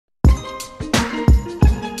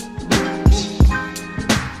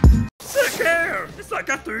like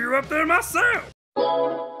I threw you up there myself.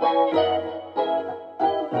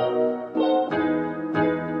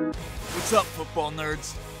 What's up, football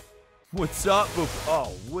nerds? What's up?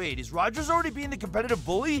 Oh, wait, is Rodgers already being the competitive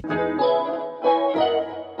bully?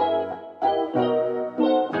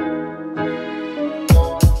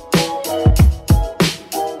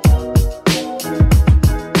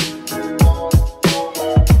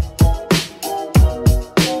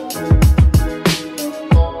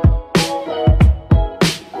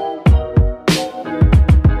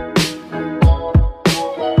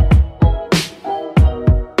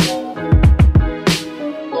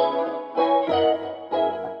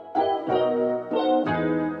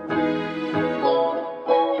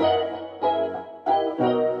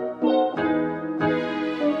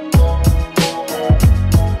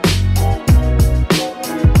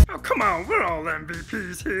 We're all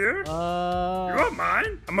MVPs here. You want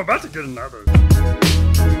mine? I'm about to get another.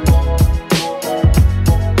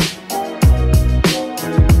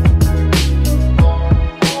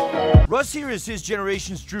 Russ here is his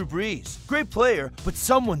generation's Drew Brees. Great player, but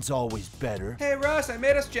someone's always better. Hey Russ, I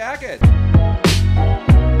made us jackets.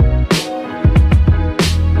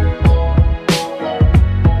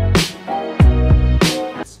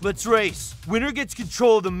 Let's race. Winner gets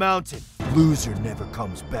control of the mountain. Loser never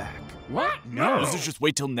comes back. What? No. Losers just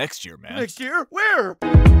wait till next year, man. Next year? Where?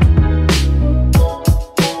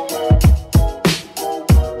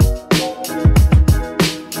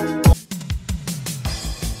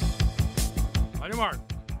 On your mark.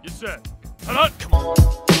 Get set. Come on. Come on.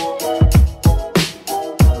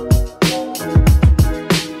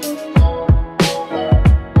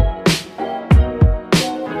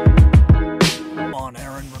 Come on,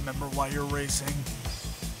 Aaron. Remember why you're racing.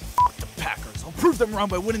 F the Packers. I'll prove them wrong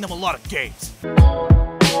by winning them a lot of games.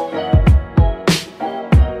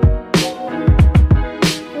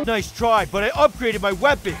 Nice try, but I upgraded my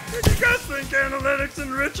weapon. You guys think analytics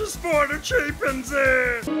enriches sport or cheapens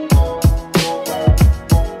it?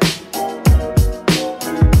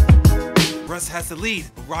 Russ has the lead,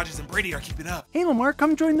 but Rodgers and Brady are keeping up. Hey Lamar,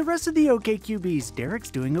 come join the rest of the OKQBs.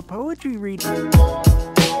 Derek's doing a poetry reading.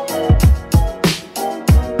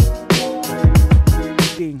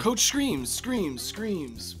 Coach screams,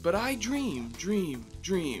 but I dream.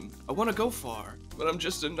 I want to go far, but I'm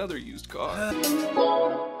just another used car.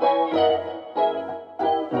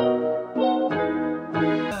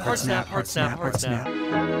 Hard snap.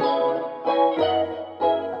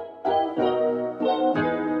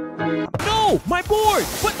 No, my board,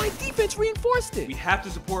 but my defense reinforced it. We have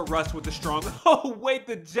to support Russ with the strong. Oh wait,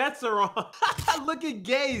 the Jets are on. Look at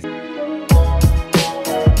Gaze.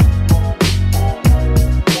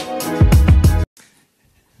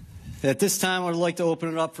 At this time, I'd like to open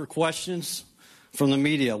it up for questions from the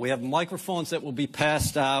media. We have microphones that will be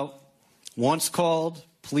passed out. Once called,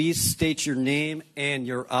 please state your name and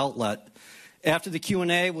your outlet. After the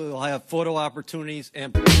Q&A, we will have photo opportunities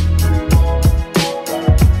and...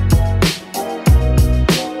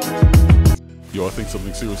 Yo, I think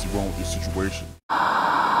something's seriously wrong with your situation.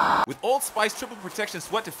 With Old Spice Triple Protection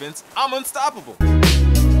Sweat Defense, I'm unstoppable.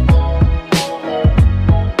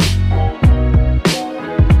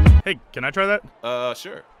 Hey, can I try that?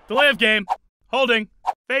 Sure. Delay of game. Holding.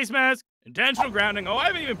 Face mask. Intentional grounding. Oh, I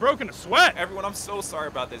haven't even broken a sweat. Everyone, I'm so sorry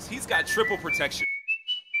about this. He's got triple protection.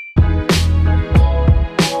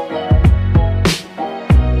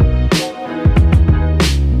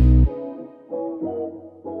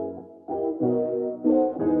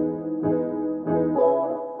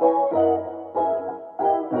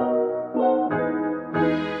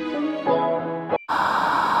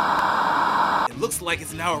 Looks like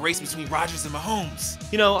it's now a race between Rodgers and Mahomes.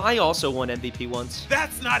 You know, I also won MVP once.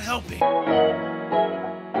 That's not helping.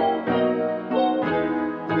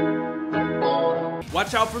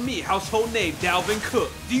 Watch out for me, household name Dalvin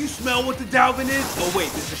Cook. Do you smell what the Dalvin is? Oh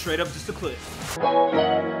wait, this is straight up just a clip.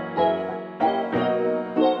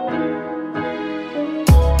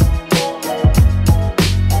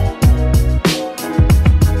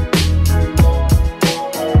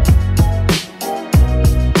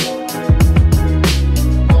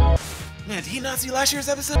 Man, did he not see last year's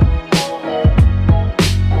episode?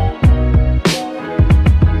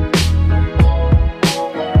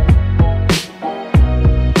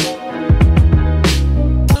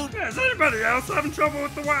 Is anybody else having trouble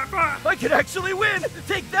with the Wi-Fi? I could actually win!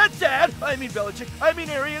 Take that, Dad! I mean Belichick. I mean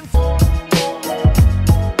Arians.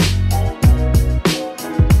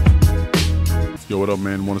 Yo, what up,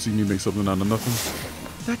 man? Want to see me make something out of nothing?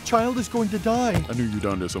 That child is going to die. I knew you were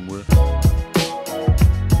down there somewhere.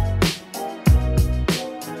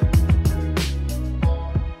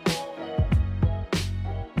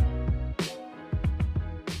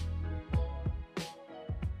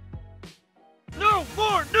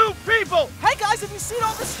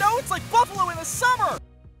 the summer!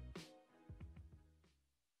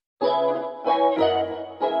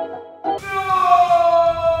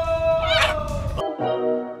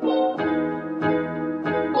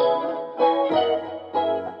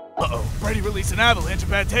 Uh-oh, Brady released an avalanche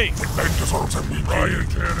of bad takes. Ben deserves MVP. Ryan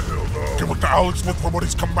Tannehill, though. Give it to Alex Smith when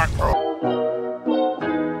he's come back, bro.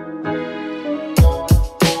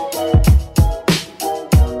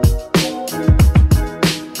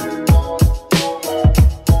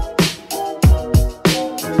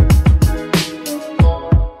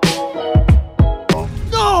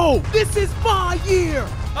 No! This is my year!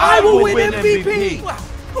 I will win MVP! Wow,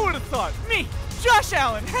 who would have thought? Me, Josh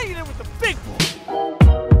Allen, hanging in with the big boys.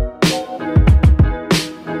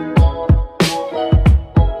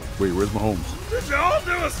 Wait, where's Mahomes? Did y'all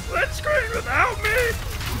do a split screen without me?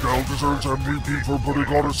 Odell deserves MVP for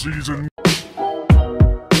putting on a season.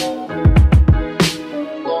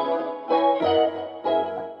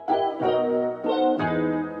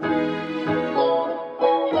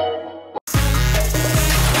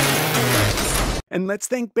 And let's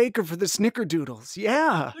thank Baker for the snickerdoodles.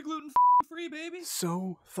 Yeah. They're gluten-free, baby.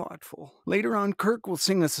 So thoughtful. Later on, Kirk will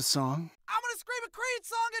sing us a song. I'm gonna scream a Creed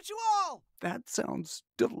song at you all! That sounds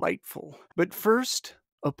delightful. But first,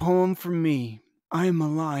 a poem from me. I'm a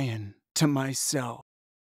lion to myself.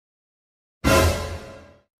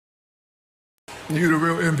 You the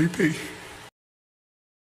real MVP.